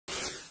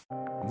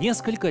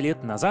Несколько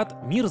лет назад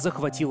мир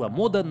захватила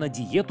мода на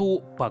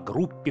диету по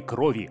группе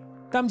крови.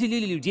 Там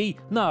делили людей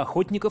на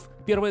охотников,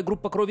 первая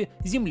группа крови,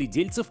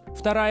 земледельцев,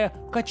 вторая,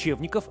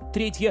 кочевников,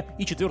 третья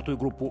и четвертую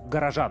группу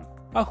горожан.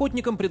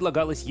 Охотникам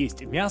предлагалось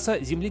есть мясо,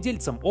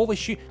 земледельцам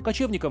овощи,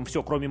 кочевникам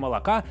все кроме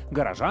молока,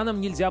 горожанам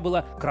нельзя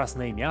было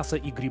красное мясо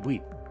и грибы.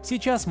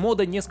 Сейчас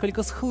мода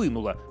несколько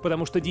схлынула,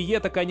 потому что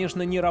диета,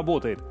 конечно, не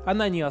работает.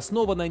 Она не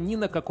основана ни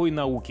на какой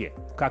науке.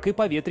 Как и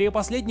поветрие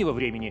последнего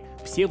времени,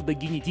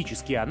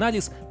 псевдогенетический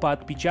анализ по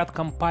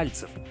отпечаткам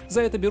пальцев. За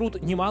это берут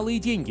немалые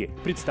деньги,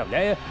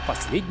 представляя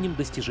последним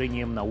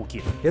достижением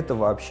науки. Это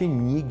вообще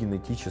не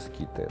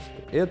генетические тесты.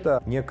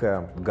 Это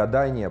некое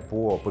гадание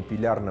по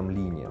папиллярным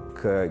линиям.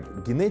 К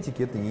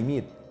генетике это не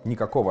имеет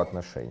никакого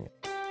отношения.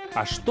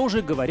 А что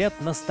же говорят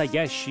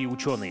настоящие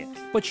ученые?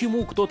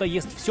 Почему кто-то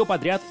ест все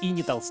подряд и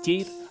не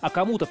толстеет, а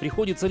кому-то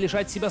приходится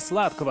лишать себя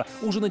сладкого,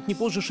 ужинать не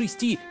позже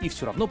 6 и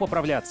все равно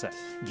поправляться?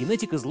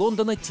 Генетик из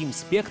Лондона Тим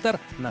Спектор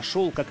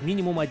нашел как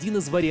минимум один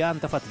из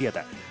вариантов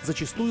ответа.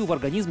 Зачастую в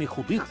организме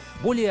худых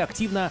более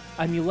активна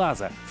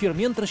амилаза,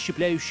 фермент,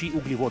 расщепляющий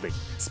углеводы.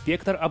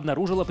 Спектор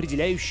обнаружил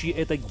определяющие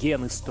это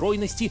гены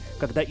стройности,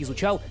 когда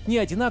изучал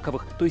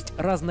неодинаковых, то есть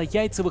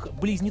разнояйцевых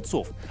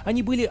близнецов.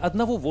 Они были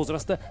одного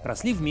возраста,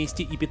 росли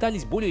вместе и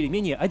питались более или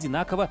менее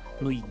одинаково,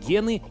 но и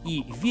гены,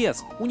 и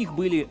вес у них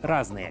были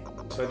разные.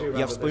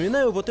 Я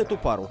вспоминаю вот эту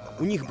пару.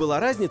 У них была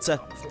разница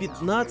в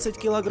 15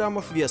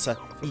 килограммов веса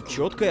и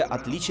четкое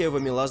отличие в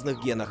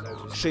амилазных генах.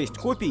 6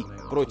 копий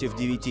против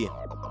 9.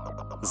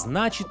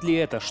 Значит ли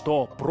это,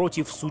 что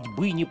против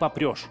судьбы не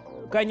попрешь?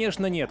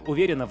 Конечно нет,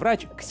 уверена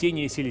врач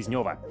Ксения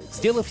Селезнева.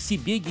 Сделав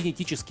себе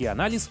генетический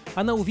анализ,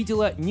 она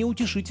увидела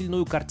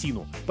неутешительную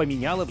картину,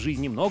 поменяла в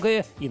жизни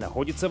многое и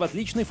находится в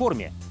отличной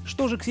форме.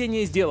 Что же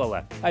Ксения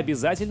сделала?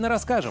 Обязательно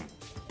расскажем.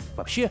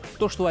 Вообще,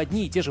 то, что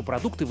одни и те же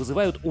продукты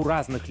вызывают у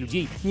разных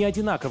людей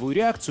неодинаковую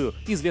реакцию,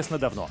 известно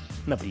давно.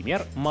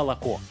 Например,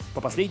 молоко.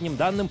 По последним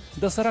данным,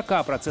 до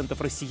 40%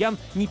 россиян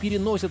не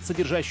переносят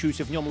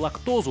содержащуюся в нем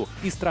лактозу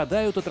и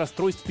страдают от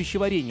расстройств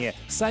пищеварения,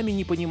 сами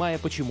не понимая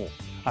почему.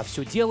 А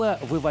все дело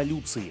в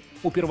эволюции.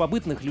 У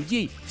первобытных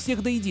людей,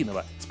 всех до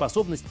единого,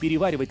 способность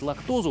переваривать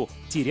лактозу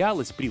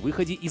терялась при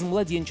выходе из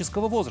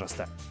младенческого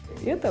возраста.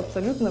 И это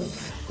абсолютно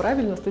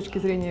правильно с точки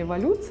зрения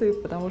эволюции,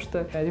 потому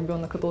что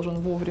ребенок должен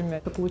вовремя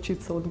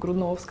отлучиться от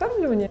грудного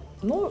вскармливания.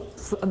 Но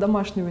с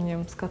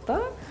одомашниванием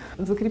скота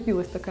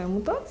закрепилась такая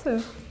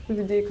мутация у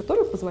людей,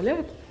 которая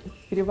позволяет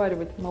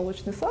переваривать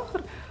молочный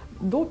сахар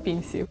до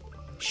пенсии.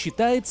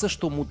 Считается,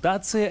 что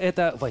мутация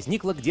эта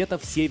возникла где-то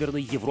в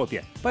Северной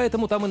Европе,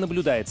 поэтому там и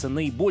наблюдается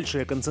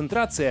наибольшая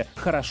концентрация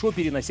хорошо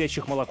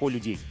переносящих молоко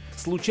людей.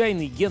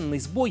 Случайный генный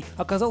сбой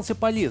оказался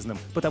полезным,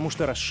 потому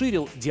что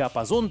расширил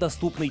диапазон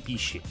доступной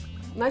пищи.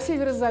 На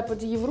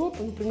северо-западе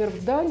Европы, например,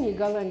 в Дании и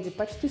Голландии,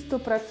 почти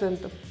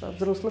 100%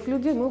 взрослых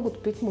людей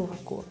могут пить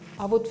молоко.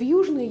 А вот в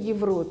Южной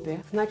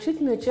Европе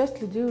значительная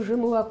часть людей уже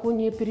молоко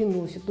не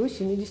переносит, до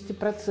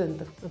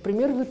 70%.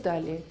 Например, в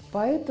Италии.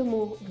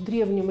 Поэтому в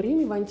Древнем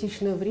Риме в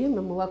античное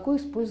время молоко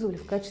использовали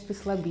в качестве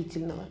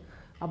слабительного.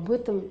 Об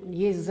этом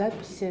есть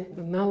записи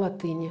на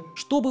латыни.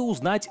 Чтобы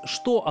узнать,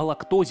 что о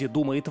лактозе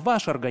думает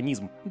ваш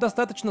организм,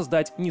 достаточно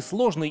сдать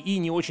несложный и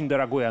не очень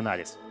дорогой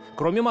анализ.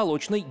 Кроме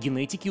молочной,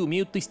 генетики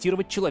умеют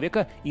тестировать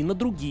человека и на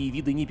другие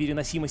виды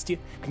непереносимости.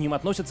 К ним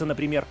относятся,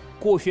 например,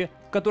 кофе,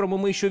 к которому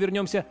мы еще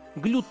вернемся,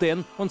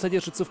 глютен, он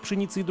содержится в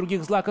пшенице и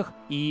других злаках,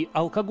 и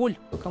алкоголь.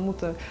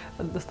 Кому-то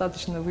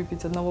достаточно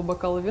выпить одного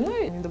бокала вина,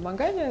 и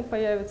недомогание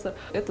появится.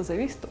 Это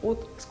зависит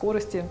от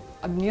скорости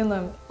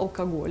обмена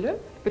алкоголя,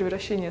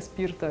 превращения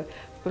спирта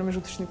в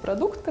промежуточный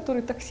продукт,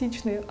 который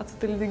токсичный,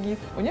 ацетальдегид.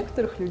 У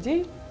некоторых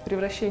людей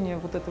превращение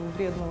вот этого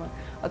вредного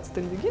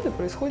ацетальдегида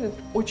происходит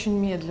очень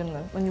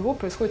медленно. У него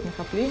происходит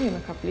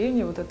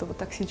накопление вот этого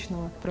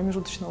токсичного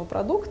промежуточного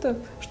продукта,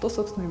 что,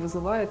 собственно, и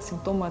вызывает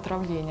симптомы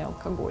отравления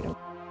алкоголем.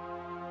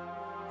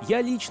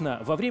 Я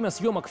лично во время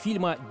съемок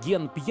фильма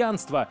 «Ген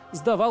пьянства»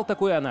 сдавал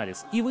такой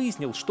анализ и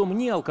выяснил, что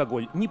мне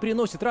алкоголь не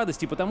приносит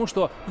радости, потому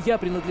что я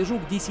принадлежу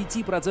к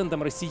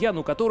 10% россиян,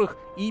 у которых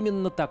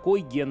именно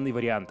такой генный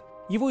вариант.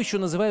 Его еще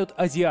называют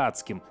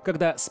азиатским,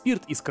 когда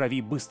спирт из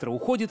крови быстро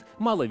уходит,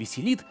 мало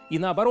веселит и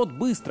наоборот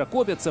быстро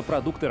копятся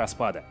продукты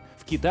распада.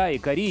 В Китае,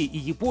 Корее и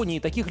Японии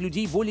таких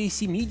людей более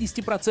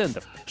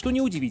 70%, что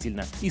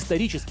неудивительно.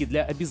 Исторически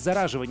для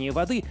обеззараживания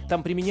воды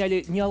там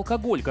применяли не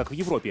алкоголь, как в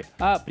Европе,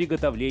 а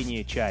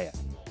приготовление чая.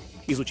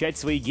 Изучать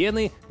свои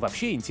гены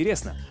вообще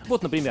интересно.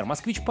 Вот, например,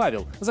 москвич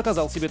Павел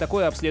заказал себе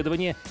такое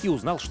обследование и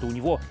узнал, что у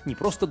него не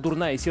просто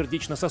дурная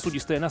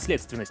сердечно-сосудистая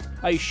наследственность,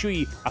 а еще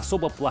и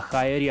особо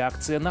плохая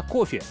реакция на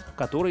кофе,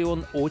 который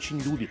он очень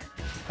любит.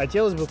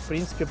 Хотелось бы, в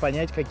принципе,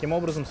 понять, каким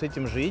образом с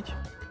этим жить.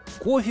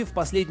 Кофе в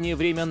последнее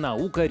время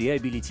наука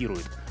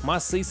реабилитирует.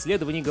 Масса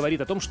исследований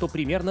говорит о том, что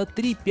примерно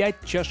 3-5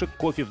 чашек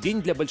кофе в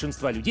день для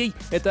большинства людей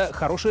 – это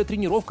хорошая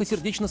тренировка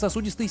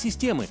сердечно-сосудистой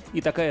системы, и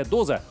такая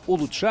доза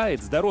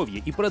улучшает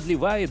здоровье и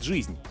продлевает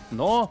жизнь.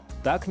 Но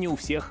так не у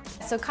всех.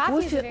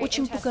 Кофе –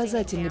 очень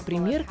показательный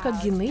пример,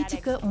 как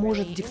генетика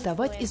может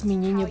диктовать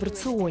изменения в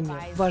рационе.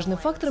 Важным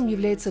фактором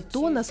является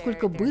то,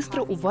 насколько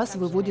быстро у вас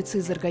выводится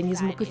из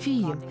организма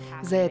кофеин.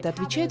 За это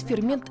отвечает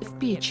фермент в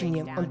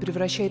печени. Он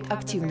превращает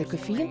активный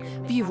кофеин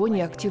в его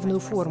неактивную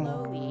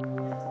форму.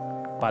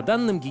 По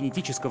данным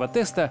генетического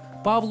теста,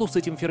 Павлу с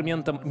этим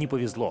ферментом не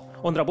повезло.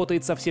 Он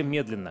работает совсем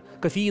медленно.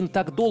 Кофеин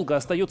так долго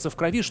остается в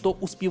крови, что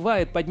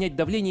успевает поднять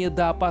давление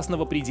до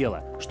опасного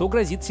предела, что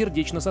грозит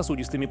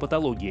сердечно-сосудистыми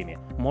патологиями.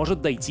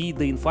 Может дойти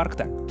до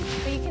инфаркта.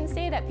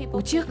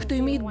 У тех, кто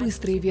имеет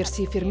быстрые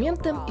версии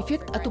фермента,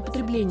 эффект от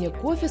употребления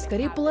кофе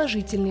скорее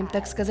положительный,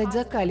 так сказать,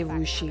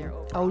 закаливающий.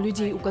 А у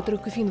людей, у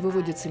которых кофеин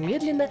выводится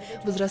медленно,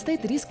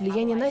 возрастает риск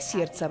влияния на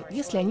сердце,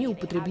 если они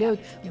употребляют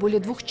более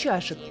 2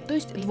 чашек, то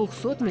есть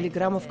 200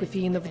 миллиграммов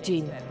кофеина в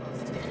день.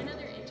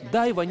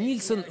 Дайва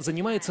Нильсон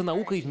занимается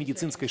наукой в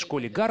медицинской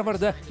школе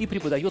Гарварда и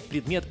преподает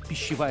предмет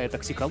 «Пищевая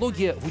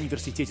токсикология» в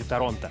университете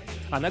Торонто.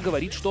 Она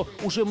говорит, что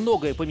уже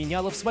многое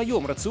поменяла в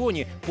своем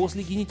рационе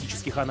после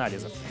генетических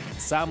анализов.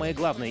 Самое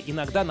главное,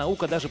 иногда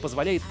наука даже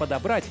позволяет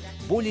подобрать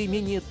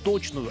более-менее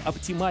точную,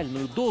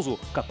 оптимальную дозу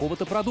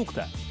какого-то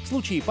продукта. В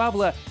случае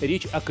Павла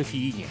речь о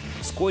кофеине.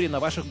 Вскоре на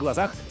ваших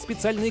глазах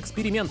специальный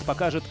эксперимент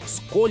покажет,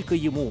 сколько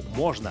ему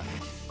можно.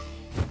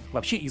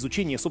 Вообще,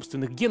 изучение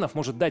собственных генов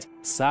может дать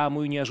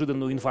самую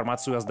неожиданную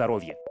информацию о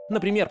здоровье.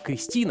 Например,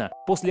 Кристина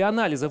после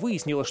анализа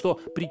выяснила, что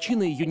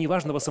причина ее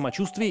неважного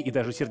самочувствия и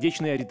даже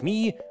сердечной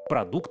аритмии –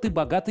 продукты,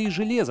 богатые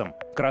железом,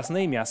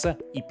 красное мясо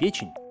и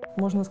печень.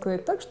 Можно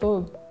сказать так,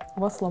 что у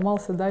вас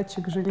сломался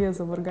датчик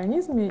железа в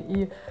организме,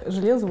 и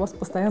железо у вас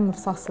постоянно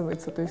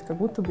всасывается, то есть как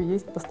будто бы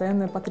есть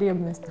постоянная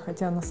потребность,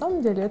 хотя на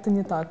самом деле это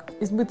не так.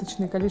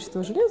 Избыточное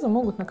количество железа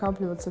могут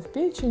накапливаться в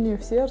печени,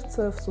 в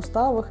сердце, в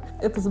суставах.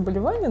 Это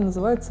заболевание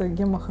называется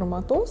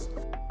гемохроматоз.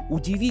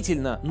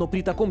 Удивительно, но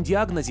при таком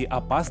диагнозе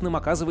опасным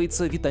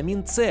оказывается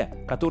витамин С,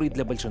 который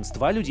для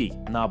большинства людей,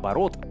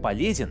 наоборот,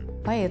 полезен.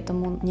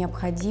 Поэтому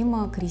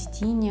необходимо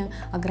Кристине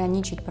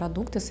ограничить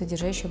продукты,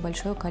 содержащие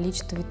большое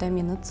количество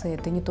витамина С.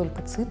 Это не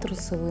только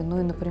цитрусовые,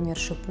 но и, например,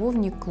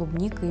 шиповник,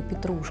 клубника и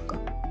петрушка.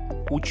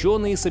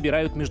 Ученые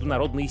собирают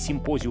международные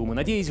симпозиумы,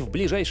 надеясь в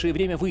ближайшее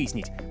время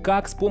выяснить,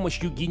 как с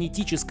помощью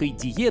генетической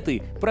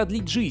диеты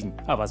продлить жизнь,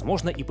 а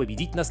возможно и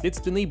победить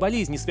наследственные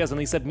болезни,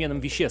 связанные с обменом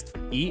веществ,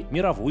 и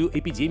мировую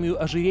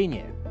эпидемию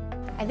ожирения.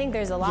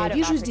 Я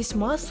вижу здесь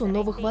массу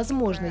новых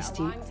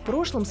возможностей. В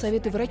прошлом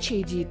советы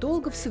врачей и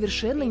диетологов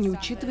совершенно не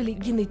учитывали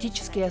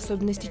генетические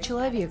особенности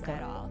человека.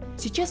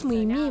 Сейчас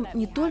мы имеем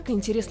не только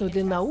интересную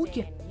для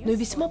науки, но и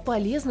весьма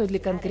полезную для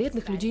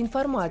конкретных людей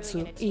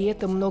информацию, и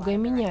это многое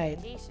меняет.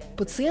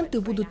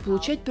 Пациенты будут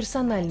получать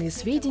персональные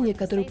сведения,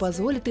 которые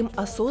позволят им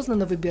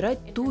осознанно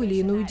выбирать ту или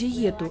иную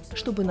диету,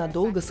 чтобы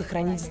надолго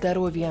сохранить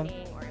здоровье.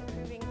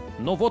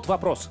 Но вот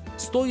вопрос,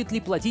 стоит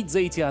ли платить за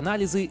эти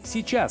анализы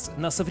сейчас,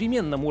 на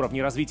современном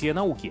уровне развития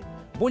науки?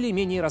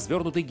 Более-менее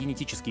развернутый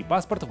генетический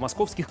паспорт в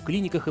московских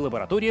клиниках и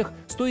лабораториях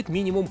стоит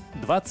минимум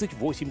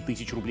 28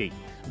 тысяч рублей.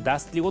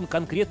 Даст ли он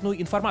конкретную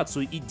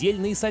информацию и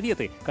дельные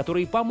советы,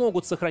 которые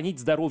помогут сохранить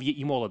здоровье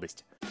и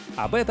молодость?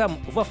 Об этом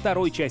во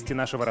второй части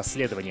нашего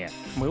расследования.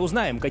 Мы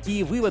узнаем,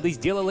 какие выводы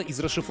сделала из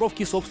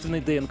расшифровки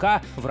собственной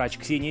ДНК врач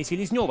Ксения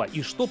Селезнева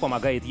и что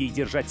помогает ей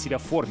держать себя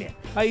в форме.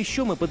 А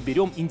еще мы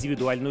подберем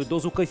индивидуальную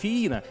дозу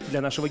кофеина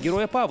для нашего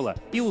героя Павла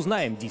и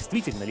узнаем,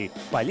 действительно ли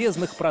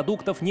полезных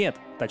продуктов нет,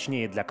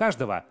 точнее для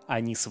каждого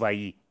они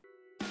свои.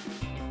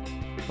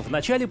 В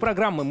начале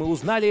программы мы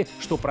узнали,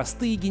 что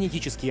простые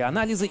генетические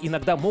анализы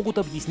иногда могут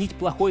объяснить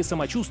плохое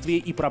самочувствие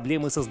и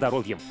проблемы со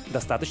здоровьем.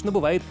 Достаточно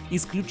бывает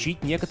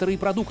исключить некоторые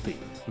продукты.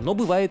 Но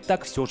бывает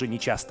так все же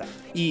нечасто.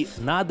 И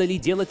надо ли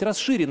делать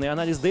расширенный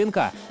анализ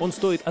ДНК? Он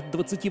стоит от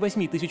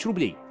 28 тысяч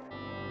рублей.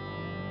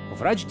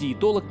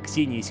 Врач-диетолог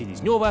Ксения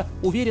Селезнева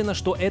уверена,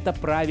 что это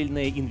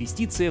правильная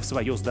инвестиция в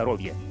свое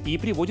здоровье и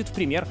приводит в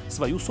пример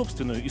свою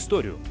собственную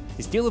историю.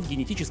 Сделав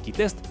генетический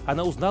тест,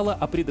 она узнала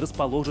о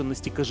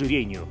предрасположенности к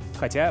ожирению,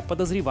 хотя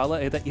подозревала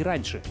это и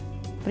раньше.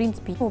 В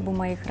принципе, оба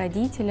моих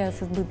родителя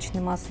с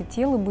избыточной массой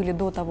тела были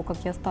до того, как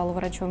я стала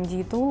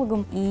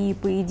врачом-диетологом, и,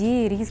 по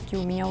идее, риски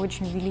у меня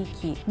очень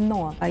велики.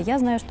 Но я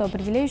знаю, что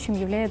определяющим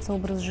является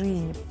образ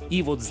жизни.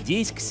 И вот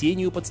здесь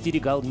Ксению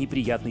подстерегал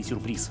неприятный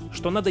сюрприз.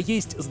 Что надо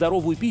есть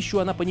здоровую пищу,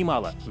 она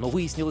понимала, но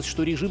выяснилось,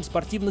 что режим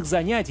спортивных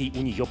занятий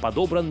у нее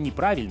подобран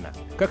неправильно.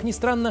 Как ни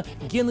странно,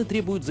 гены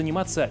требуют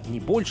заниматься не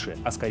больше,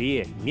 а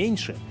скорее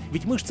меньше.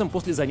 Ведь мышцам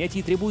после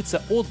занятий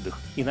требуется отдых,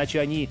 иначе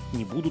они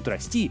не будут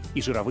расти,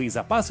 и жировые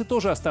запасы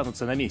тоже тоже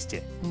останутся на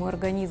месте. Мой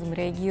организм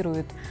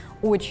реагирует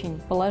очень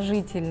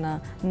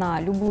положительно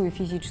на любую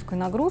физическую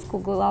нагрузку.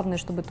 Главное,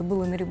 чтобы это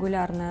было на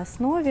регулярной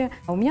основе.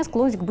 У меня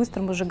склонность к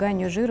быстрому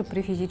сжиганию жира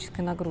при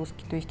физической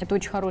нагрузке. То есть это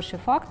очень хороший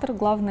фактор.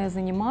 Главное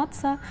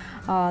заниматься,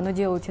 но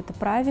делать это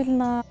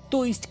правильно.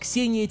 То есть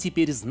Ксения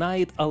теперь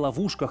знает о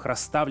ловушках,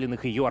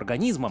 расставленных ее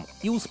организмом,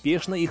 и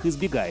успешно их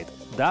избегает.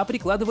 Да,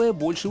 прикладывая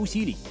больше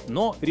усилий,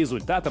 но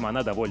результатом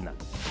она довольна.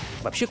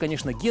 Вообще,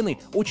 конечно, гены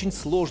очень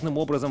сложным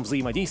образом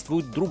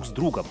взаимодействуют друг с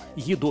другом,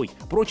 едой,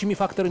 прочими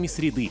факторами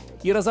среды.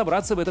 И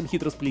разобраться в этом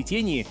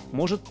хитросплетении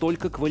может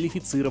только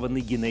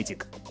квалифицированный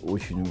генетик.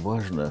 Очень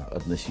важно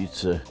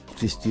относиться к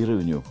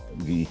тестированию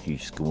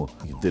генетическому,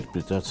 к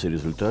интерпретации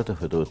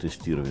результатов этого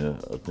тестирования,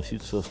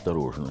 относиться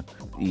осторожно.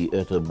 И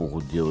это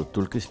могут делать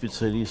только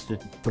специалисты,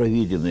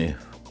 проведенные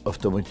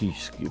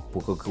автоматически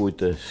по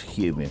какой-то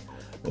схеме.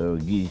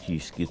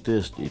 Генетический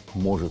тест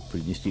может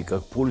принести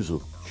как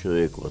пользу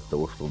человеку от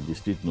того, что он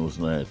действительно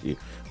узнает и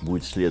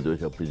будет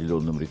следовать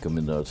определенным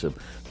рекомендациям,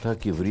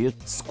 так и вред.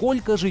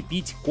 Сколько же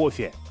пить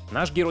кофе?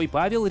 Наш герой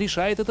Павел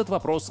решает этот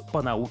вопрос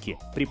по науке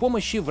при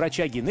помощи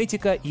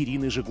врача-генетика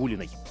Ирины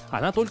Жигулиной.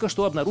 Она только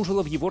что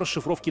обнаружила в его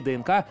расшифровке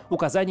ДНК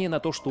указание на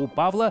то, что у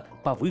Павла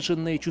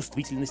повышенная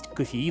чувствительность к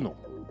кофеину.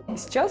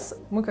 Сейчас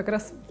мы как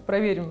раз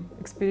проверим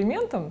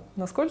экспериментом,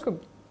 насколько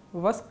у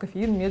вас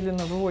кофеин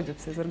медленно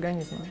выводится из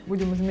организма.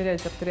 Будем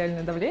измерять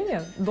артериальное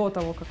давление до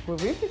того, как вы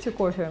выпьете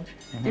кофе,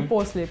 и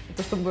после,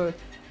 чтобы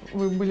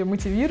вы были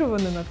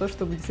мотивированы на то,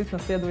 чтобы действительно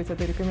следовать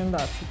этой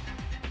рекомендации.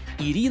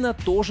 Ирина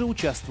тоже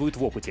участвует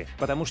в опыте,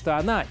 потому что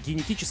она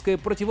генетическая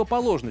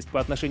противоположность по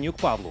отношению к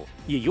Павлу.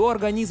 Ее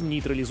организм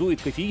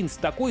нейтрализует кофеин с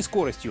такой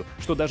скоростью,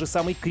 что даже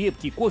самый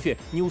крепкий кофе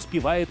не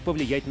успевает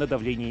повлиять на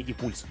давление и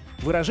пульс.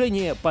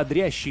 Выражение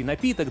 «бодрящий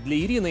напиток» для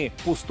Ирины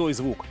 – пустой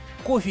звук.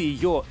 Кофе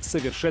ее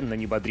совершенно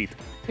не бодрит.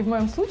 И в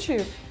моем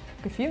случае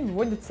кофеин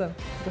выводится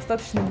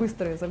достаточно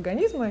быстро из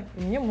организма,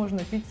 и мне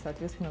можно пить,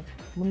 соответственно,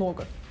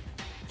 много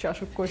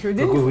чашек кофе в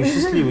день. Какой вы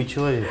счастливый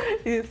человек.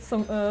 И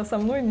со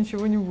мной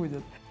ничего не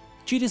будет.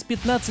 Через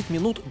 15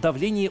 минут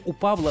давление у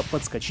Павла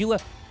подскочило,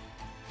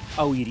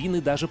 а у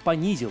Ирины даже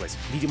понизилось.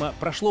 Видимо,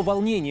 прошло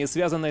волнение,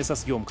 связанное со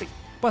съемкой.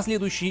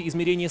 Последующие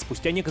измерения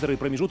спустя некоторые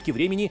промежутки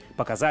времени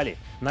показали,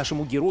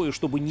 нашему герою,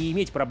 чтобы не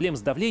иметь проблем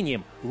с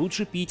давлением,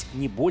 лучше пить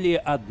не более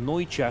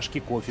 1 чашки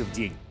кофе в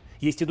день.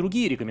 Есть и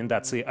другие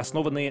рекомендации,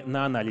 основанные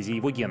на анализе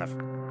его генов.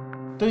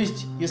 То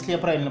есть, если я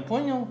правильно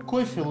понял,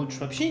 кофе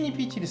лучше вообще не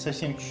пить или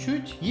совсем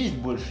чуть-чуть, есть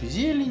больше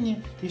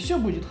зелени, и все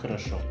будет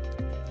хорошо.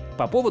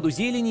 По поводу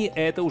зелени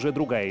это уже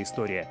другая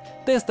история.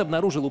 Тест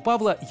обнаружил у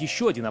Павла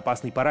еще один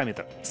опасный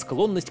параметр –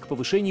 склонность к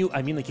повышению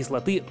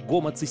аминокислоты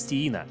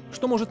гомоцистеина,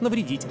 что может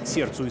навредить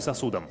сердцу и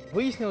сосудам.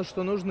 Выяснилось,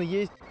 что нужно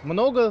есть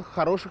много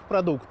хороших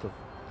продуктов.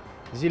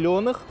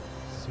 Зеленых,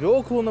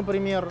 свеклу,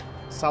 например,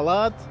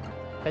 салат.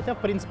 Хотя,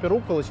 в принципе,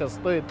 руккола сейчас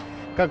стоит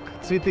как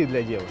цветы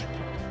для девушки.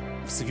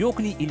 В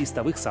свекле и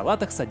листовых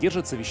салатах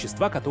содержатся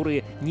вещества,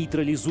 которые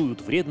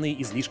нейтрализуют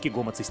вредные излишки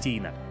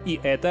гомоцистеина.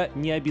 И это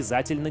не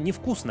обязательно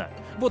невкусно.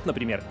 Вот,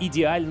 например,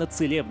 идеально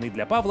целебный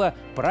для Павла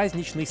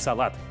праздничный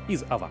салат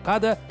из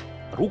авокадо,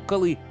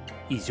 рукколы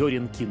и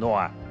зерен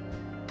киноа.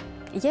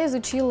 Я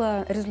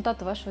изучила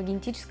результаты вашего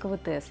генетического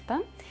теста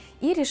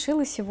и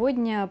решила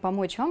сегодня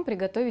помочь вам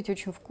приготовить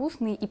очень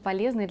вкусный и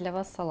полезный для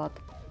вас салат.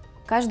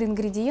 Каждый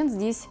ингредиент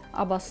здесь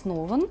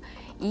обоснован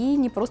и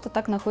не просто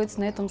так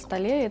находится на этом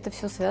столе, это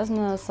все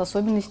связано с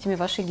особенностями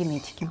вашей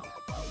генетики.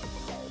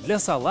 Для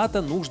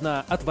салата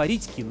нужно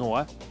отварить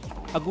киноа,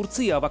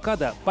 огурцы и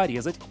авокадо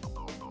порезать,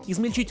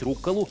 измельчить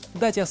рукколу,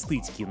 дать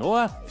остыть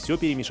киноа, все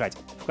перемешать.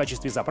 В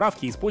качестве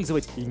заправки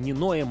использовать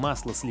льняное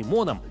масло с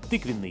лимоном,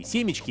 тыквенные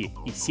семечки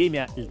и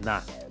семя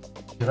льна.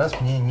 Раз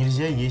мне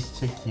нельзя есть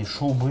всякие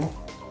шубы,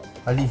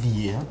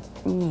 оливье.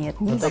 Нет,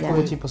 Но нельзя.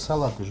 такого типа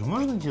салаты же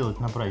можно делать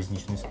на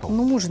праздничный стол?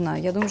 Нужно.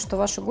 Я думаю, что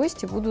ваши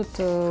гости будут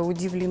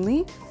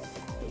удивлены.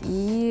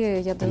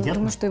 И я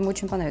думаю, что им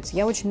очень понравится.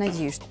 Я очень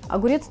надеюсь.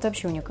 Огурец – это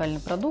вообще уникальный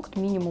продукт,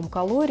 минимум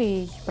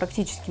калорий,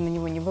 практически на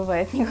него не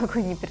бывает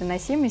никакой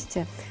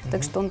непереносимости,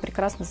 так что он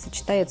прекрасно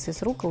сочетается и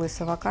с рукколой, и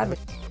с авокадо.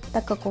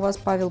 Так как у вас,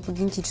 Павел, по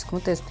генетическому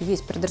тесту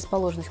есть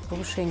предрасположенность к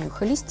повышению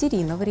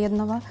холестерина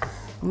вредного,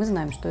 мы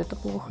знаем, что это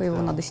плохо,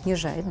 его надо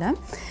снижать, да?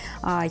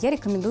 Я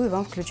рекомендую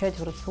вам включать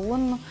в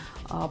рацион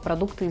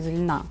продукты из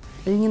льна.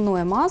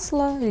 Льняное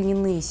масло,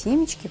 льняные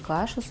семечки,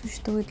 каша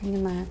существует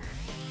льняная.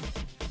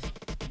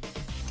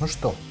 Ну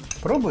что,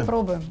 пробуем?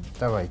 Пробуем.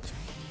 Давайте.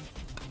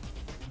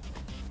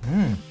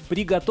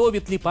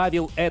 Приготовит ли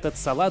Павел этот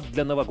салат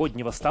для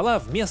новогоднего стола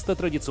вместо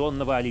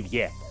традиционного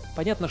оливье?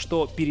 Понятно,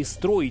 что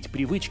перестроить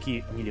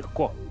привычки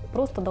нелегко.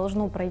 Просто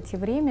должно пройти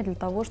время для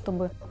того,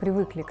 чтобы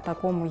привыкли к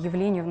такому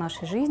явлению в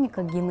нашей жизни,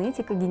 как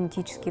генетика,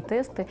 генетические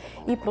тесты,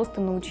 и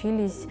просто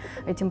научились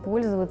этим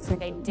пользоваться.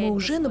 Мы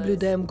уже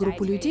наблюдаем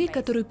группу людей,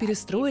 которые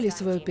перестроили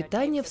свое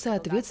питание в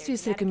соответствии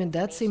с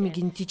рекомендациями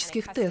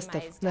генетических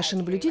тестов. Наши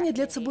наблюдения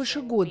длятся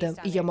больше года,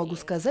 и я могу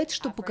сказать,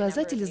 что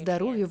показатели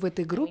здоровья в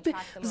этой группе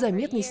в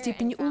заметной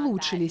степени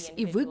улучшились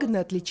и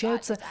выгодно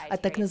отличаются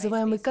от так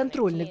называемой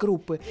контрольной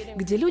группы,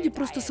 где люди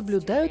просто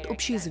соблюдают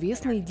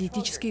общеизвестные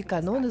диетические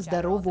каноны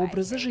здорового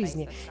образа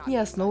жизни, не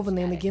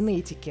основанные на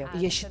генетике.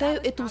 Я считаю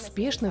это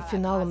успешным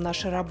финалом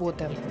нашей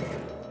работы.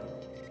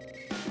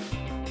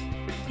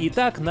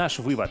 Итак, наш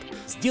вывод.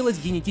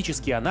 Сделать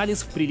генетический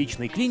анализ в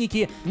приличной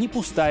клинике – не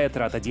пустая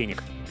трата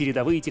денег.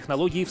 Передовые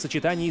технологии в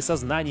сочетании со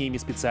знаниями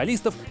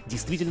специалистов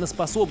действительно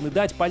способны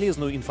дать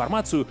полезную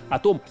информацию о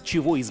том,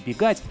 чего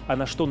избегать, а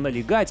на что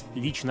налегать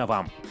лично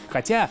вам.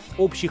 Хотя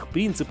общих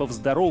принципов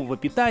здорового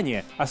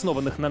питания,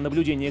 основанных на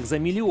наблюдениях за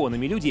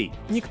миллионами людей,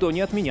 никто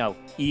не отменял.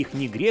 И их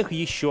не грех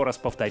еще раз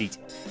повторить.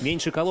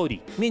 Меньше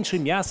калорий, меньше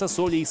мяса,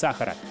 соли и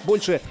сахара,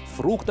 больше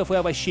фруктов и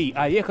овощей,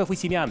 орехов и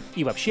семян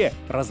и вообще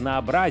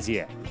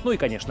разнообразие. Ну и,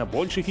 конечно,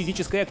 больше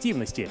физической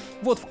активности.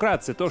 Вот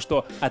вкратце то,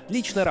 что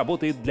отлично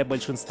работает для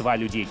большинства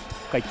людей,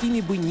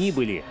 какими бы ни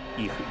были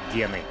их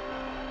гены.